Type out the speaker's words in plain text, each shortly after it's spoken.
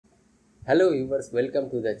Hello viewers,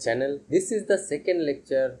 welcome to the channel. This is the second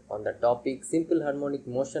lecture on the topic Simple Harmonic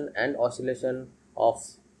Motion and Oscillation of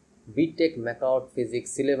BTech MAKAUT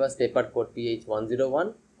Physics Syllabus Paper Code PH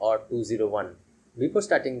 101 or 201. Before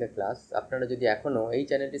starting the class, আপনারা যদি এখনো এই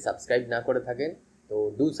চ্যানেলটি subscribe না করে থাকেন তো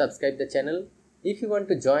do subscribe the channel. If you want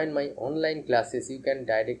to join my online classes, you can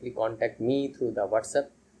directly contact me through the WhatsApp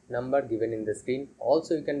number given in the screen.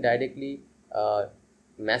 Also, you can directly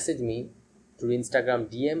message me through Instagram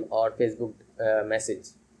DM or Facebook message.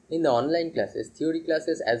 In the online classes, theory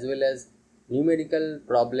classes as well as numerical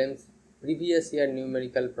problems, previous year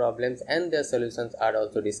numerical problems and their solutions are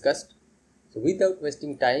also discussed. So without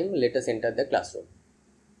wasting time, let us enter the classroom.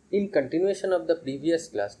 In continuation of the previous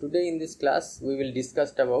class, today in this class we will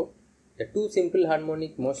discuss about the two simple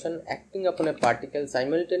harmonic motion acting upon a particle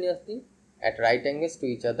simultaneously at right angles to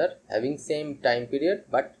each other having same time period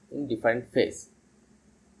but in different phase,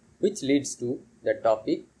 which leads to the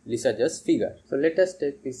topic Lissajous figure. So let us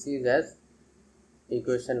take this is as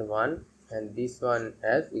equation 1 and this one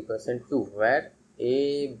as equation 2, where A,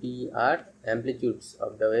 B are amplitudes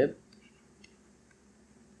of the wave,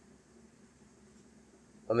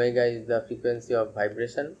 omega is the frequency of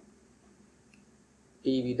vibration,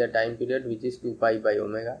 T be the time period which is 2 pi by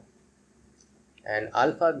omega, and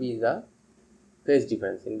alpha B is the phase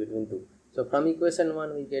difference in between two. So from equation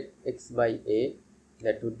 1 we get x by A,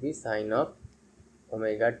 that would be sine of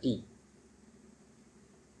omega t,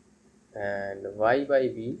 and y by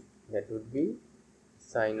b, that would be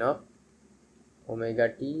sine of omega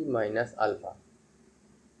t minus alpha.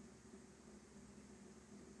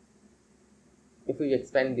 If we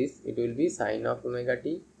expand this, it will be sine of omega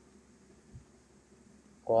t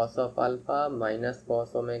cos of alpha minus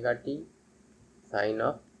cos omega t sine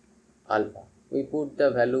of alpha. We put the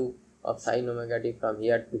value of sine omega t from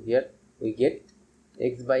here to here, we get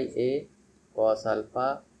x by a cos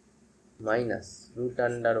alpha minus root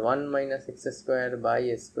under 1 minus x square by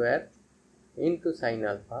a square into sine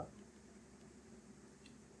alpha.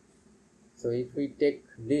 So if we take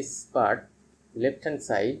this part left hand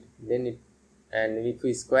side, then it, and if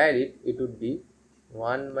we square it, it would be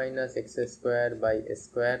 1 minus x square by a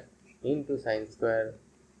square into sine square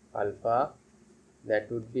alpha, that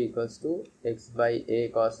would be equals to x by a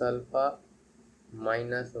cos alpha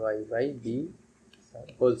minus y by b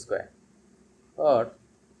whole square. Or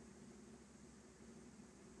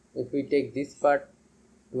if we take this part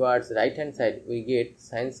towards right hand side, we get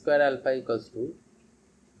sine square alpha equals to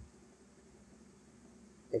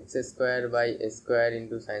x square by a square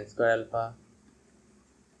into sine square alpha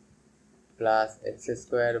plus x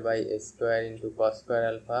square by a square into cos square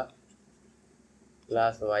alpha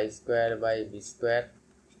plus y square by b square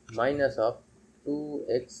minus of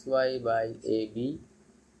 2xy by ab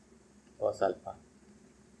cos alpha.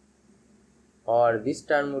 Or this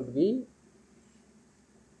term would be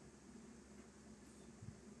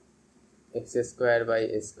x square by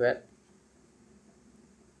a square,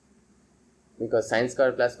 because sine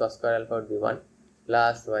square plus cos square alpha would be 1,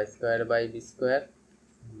 plus y square by b square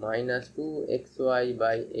minus 2xy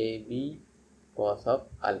by ab cos of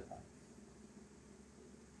alpha.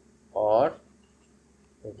 Or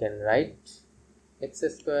we can write x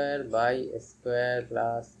square by a square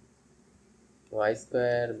plus y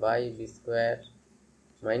square by b square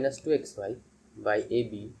minus 2xy by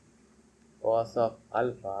ab cos of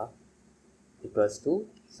alpha equals to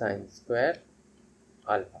sine square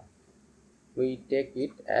alpha. We take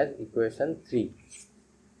it as equation 3.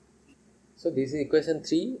 So this is equation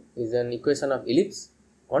 3 is an equation of ellipse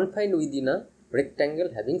confined within a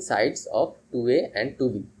rectangle having sides of 2a and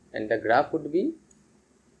 2b, and the graph would be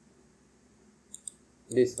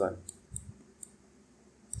this one.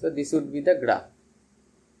 So this would be the graph.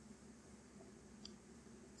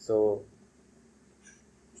 So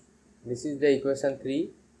this is the equation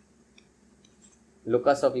 3,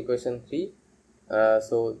 locus of equation 3.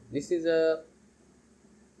 So this is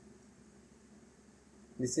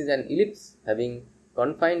an ellipse having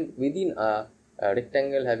confined within a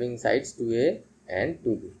rectangle having sides 2a and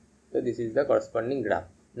 2b. So this is the corresponding graph.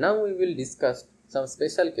 Now we will discuss some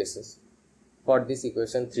special cases for this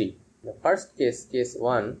equation 3. The first case, case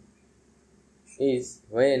 1, is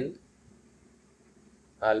when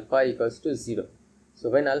alpha equals to 0. So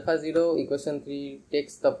when alpha 0, equation 3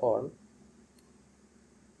 takes the form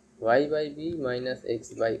y by b minus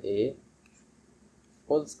x by a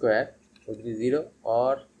whole square would be 0,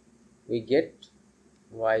 or we get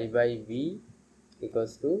y by b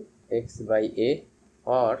equals to x by a,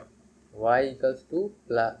 or y equals to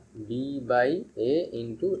plus b by a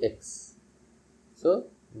into x. So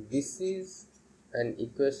this is an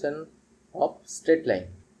equation of straight line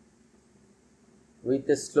with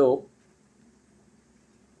a slope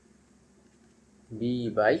B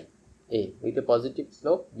by A, with a positive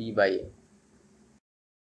slope B by A.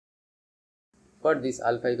 For this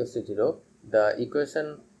alpha equals to 0, the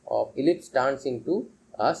equation of ellipse turns into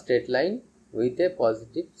a straight line with a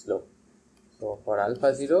positive slope. So for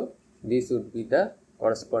alpha 0, this would be the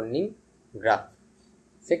corresponding graph.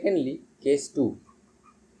 Secondly, case 2,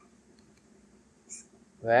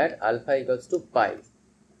 where alpha equals to pi.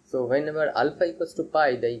 So whenever alpha equals to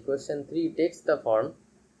pi, the equation 3 takes the form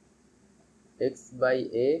x by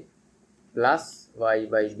a plus y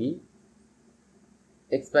by b,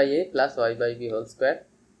 x by a plus y by b whole square,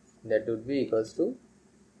 that would be equals to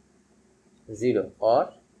 0,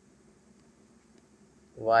 or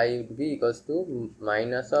y would be equals to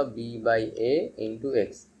minus of b by a into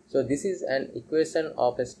x. So this is an equation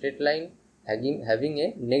of a straight line having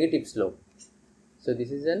a negative slope. So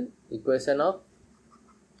this is an equation of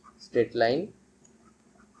straight line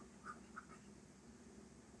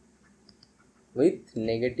with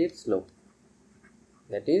negative slope,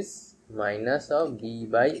 that is minus of b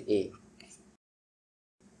by a.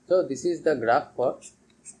 So this is the graph for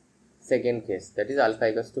second case, that is alpha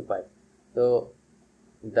equals to pi. So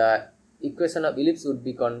the equation of ellipse would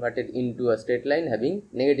be converted into a straight line having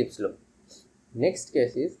negative slope. Next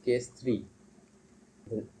case is case 3.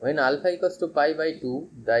 When alpha equals to pi by 2,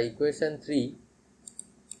 the equation 3,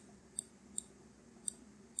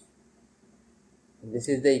 this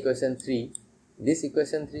is the equation 3. This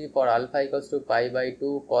equation 3 for alpha equals to pi by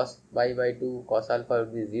 2, cos pi by 2, cos alpha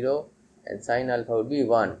would be 0 and sin alpha would be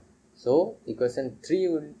 1. So equation 3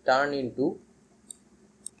 will turn into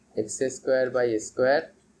x square by a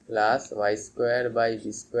square plus y square by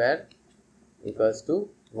b square equals to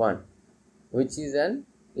 1, which is an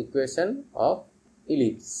equation of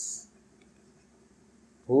ellipse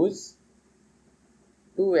whose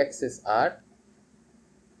two axes are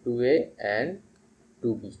 2a and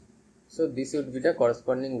 2b. So this would be the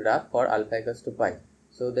corresponding graph for alpha equals to pi.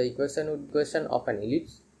 So the equation of an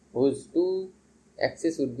ellipse whose two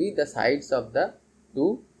axes would be the sides of the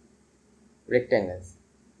two rectangles.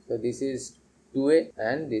 So this is 2a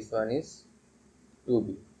and this one is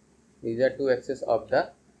 2b. These are two axes of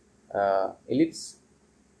the ellipse.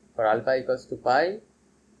 For alpha equals to pi,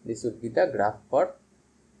 this would be the graph for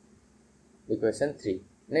equation 3.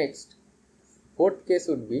 Next, fourth case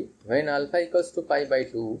would be when alpha equals to pi by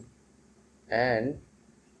 2 and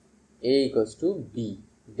a equals to b,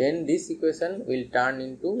 then this equation will turn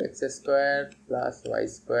into x square plus y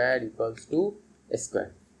square equals to a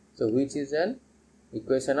square. So which is an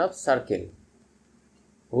equation of circle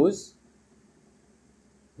whose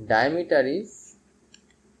diameter is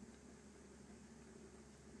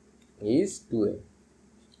 2a.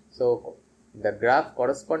 So the graph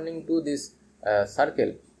corresponding to this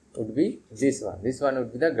circle would be this one. This one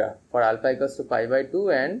would be the graph for alpha equals to pi by 2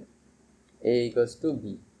 and a equals to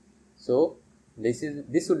b. So this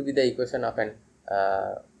would be the equation of a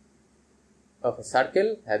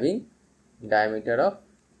circle having diameter of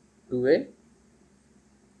 2a.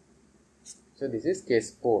 So this is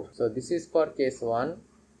case 4. So this is for case 1,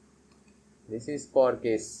 this is for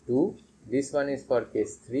case 2, this one is for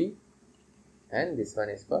case 3 and this one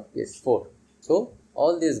is for case 4. So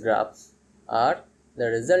all these graphs are the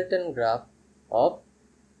resultant graph of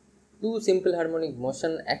two simple harmonic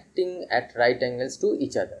motion acting at right angles to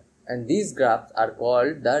each other, and these graphs are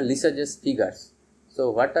called the Lissajous figures. So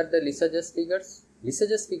what are the Lissajous figures?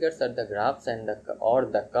 Lissajous figures are the graphs and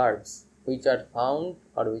the curves which are found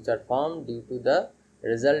or which are formed due to the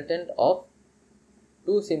resultant of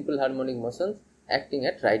two simple harmonic motions acting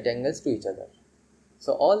at right angles to each other.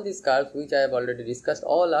 So all these curves which I have already discussed,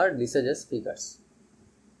 all are Lissajous figures.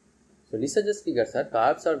 So Lissajous figures are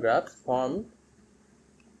curves or graphs formed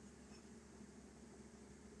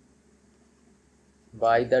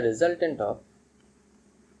by the resultant of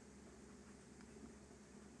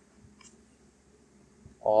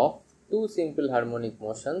two simple harmonic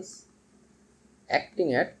motions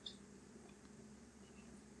acting at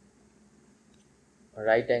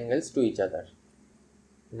right angles to each other.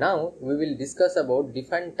 Now we will discuss about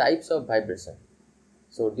different types of vibration.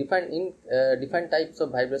 So different types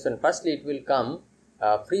of vibration. Firstly, it will come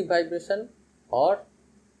free vibration or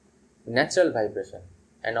natural vibration,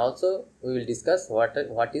 and also we will discuss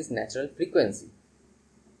what is natural frequency.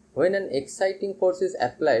 When an exciting force is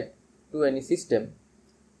applied to any system,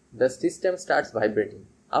 the system starts vibrating.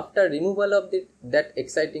 After removal of that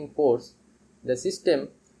exciting force, the system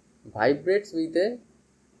vibrates with a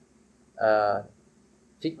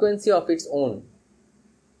frequency of its own.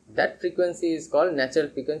 That frequency is called natural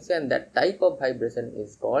frequency, and that type of vibration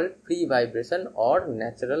is called free vibration or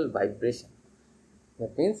natural vibration.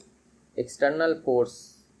 That means external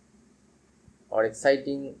force or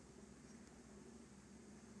exciting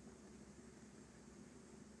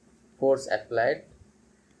force applied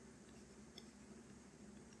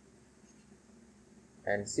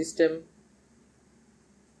and system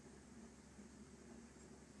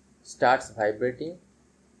starts vibrating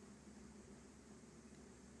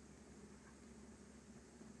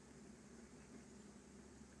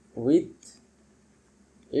with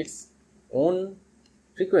its own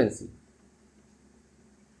frequency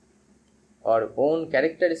or own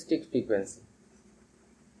characteristic frequency.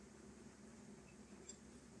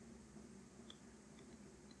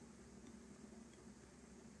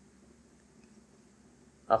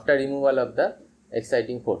 After removal of the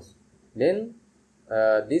exciting force, then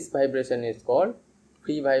this vibration is called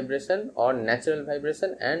free vibration or natural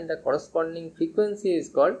vibration, and the corresponding frequency is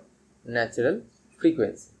called natural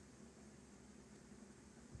frequency.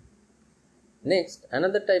 Next,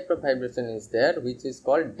 another type of vibration is there which is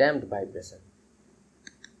called damped vibration.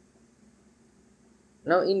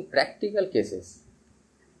 Now in practical cases,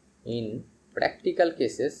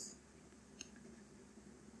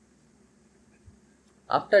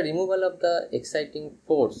 after removal of the exciting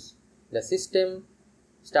force, the system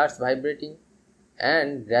starts vibrating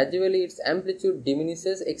and gradually its amplitude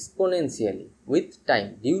diminishes exponentially with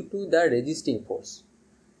time due to the resisting force.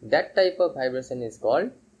 That type of vibration is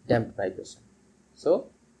called damped vibration.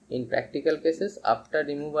 So, in practical cases, after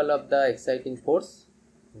removal of the exciting force,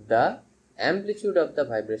 the amplitude of the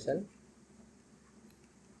vibration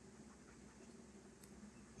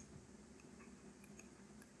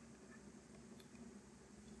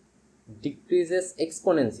decreases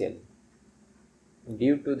exponentially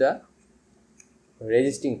due to the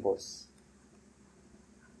resisting force.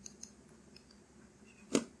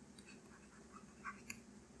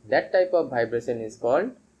 That type of vibration is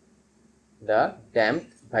called the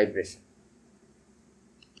damped vibration.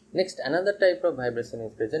 Next, another type of vibration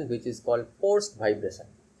is present which is called forced vibration.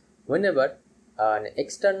 Whenever an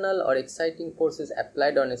external or exciting force is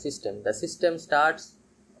applied on a system, the system starts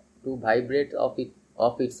to vibrate of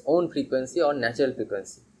its own frequency or natural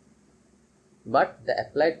frequency. But the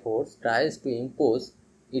applied force tries to impose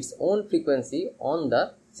its own frequency on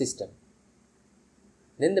the system.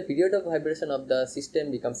 Then the period of vibration of the system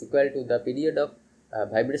becomes equal to the period of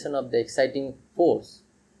vibration of the exciting force.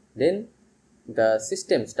 Then the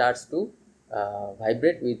system starts to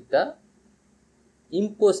vibrate with the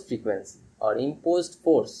imposed frequency or imposed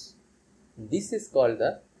force. This is called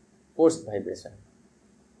the forced vibration.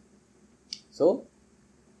 So,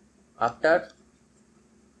 after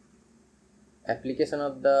application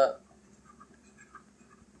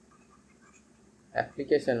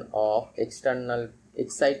of external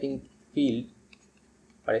exciting field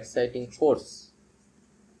or exciting force,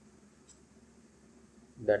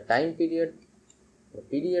 the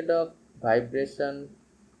period of vibration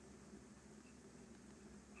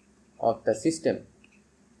of the system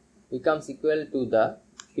becomes equal to the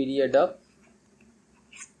period of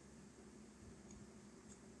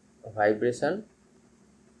vibration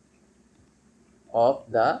of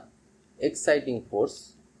the exciting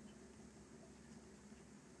force,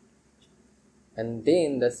 and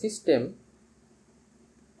then the system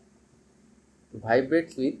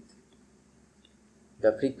vibrates with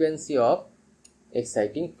the frequency of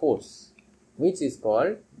exciting force, which is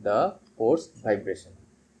called the forced vibration.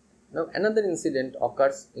 Now another incident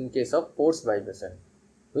occurs in case of forced vibration,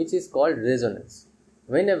 which is called resonance.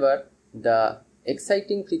 Whenever the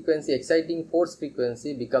exciting force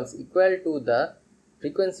frequency becomes equal to the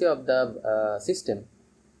frequency of the system,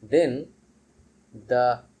 then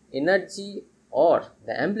the energy or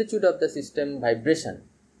the amplitude of the system vibration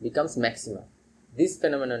becomes maximum. This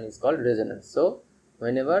phenomenon is called resonance. So,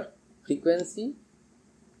 whenever frequency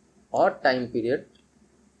or time period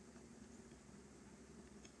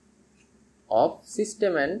of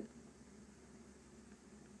system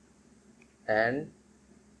and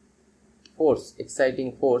force,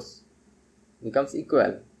 exciting force becomes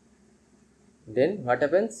equal, then what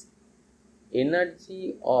happens?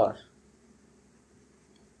 Energy or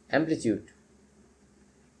amplitude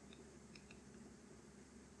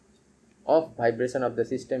of vibration of the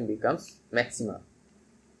system becomes maximum.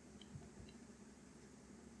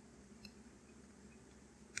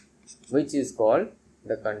 Which is called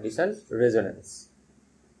the condition resonance.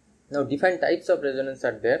 Now different types of resonance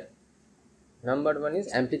are there. Number one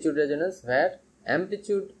is amplitude resonance, where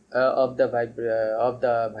amplitude of the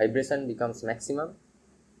vibration becomes maximum.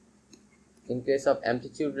 In case of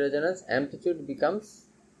amplitude resonance, amplitude becomes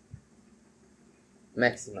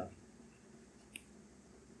maximum,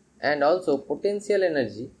 and also potential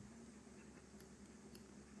energy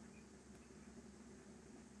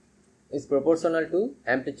is proportional to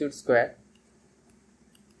amplitude square.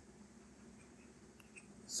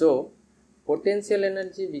 So potential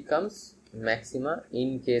energy becomes maxima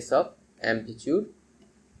in case of amplitude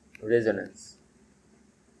resonance.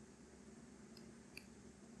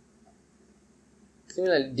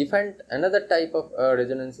 Similarly, another type of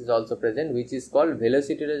resonance is also present, which is called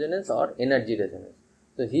velocity resonance or energy resonance.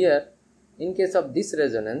 So here, in case of this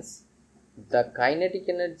resonance, the kinetic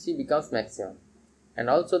energy becomes maximum and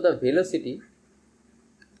also the velocity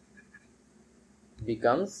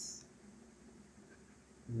becomes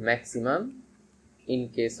maximum in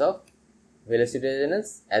case of velocity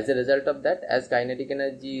resonance. As a result of that, as kinetic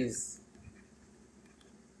energy is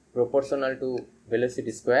proportional to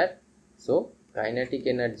velocity square, so kinetic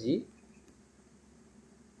energy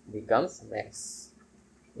becomes max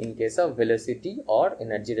in case of velocity or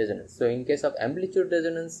energy resonance. So in case of amplitude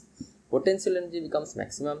resonance, potential energy becomes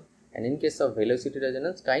maximum, and in case of velocity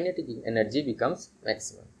resonance, kinetic energy becomes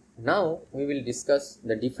maximum. Now we will discuss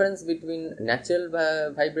the difference between natural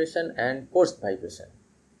vibration and forced vibration.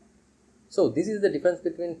 So this is the difference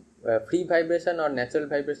between free vibration or natural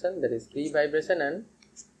vibration, that is free vibration, and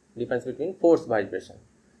difference between forced vibration.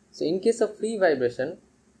 So in case of free vibration,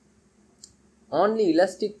 only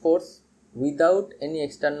elastic force without any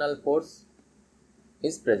external force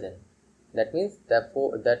is present. That means that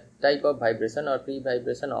type of vibration or free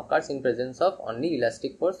vibration occurs in presence of only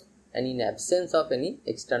elastic force and in absence of any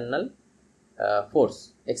external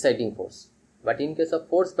force, exciting force. But in case of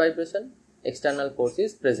forced vibration, external force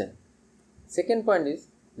is present. Second point is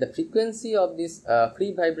the frequency of this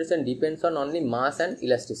free vibration depends on only mass and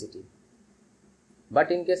elasticity. But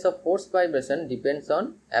in case of forced vibration, depends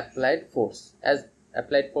on applied force. As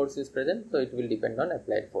applied force is present, so it will depend on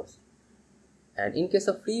applied force. And in case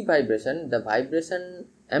of free vibration, the vibration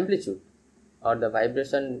amplitude or the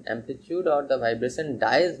vibration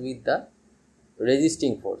dies with the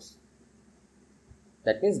resisting force.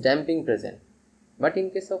 That means damping present. But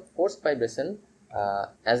in case of forced vibration,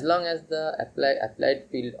 as long as the applied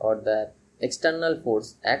field or the external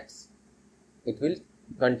force acts, it will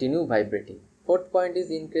continue vibrating. Fourth point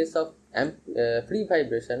is, in case of free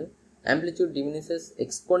vibration, amplitude diminishes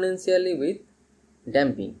exponentially with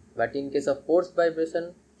damping, but in case of forced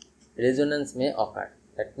vibration, resonance may occur.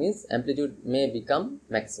 That means amplitude may become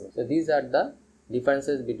maximum. So these are the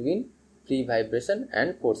differences between free vibration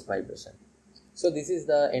and forced vibration. So this is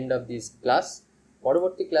the end of this class.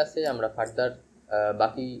 পরবর্তী ক্লাসে আমরা further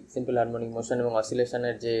বাকি simple harmonic motion এবং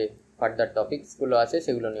অসিলেশনের যে further টপিকসগুলো আছে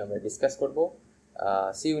সেগুলো নিয়ে আমরা ডিসকাস করব।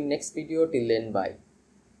 See you in next video. Till then, bye.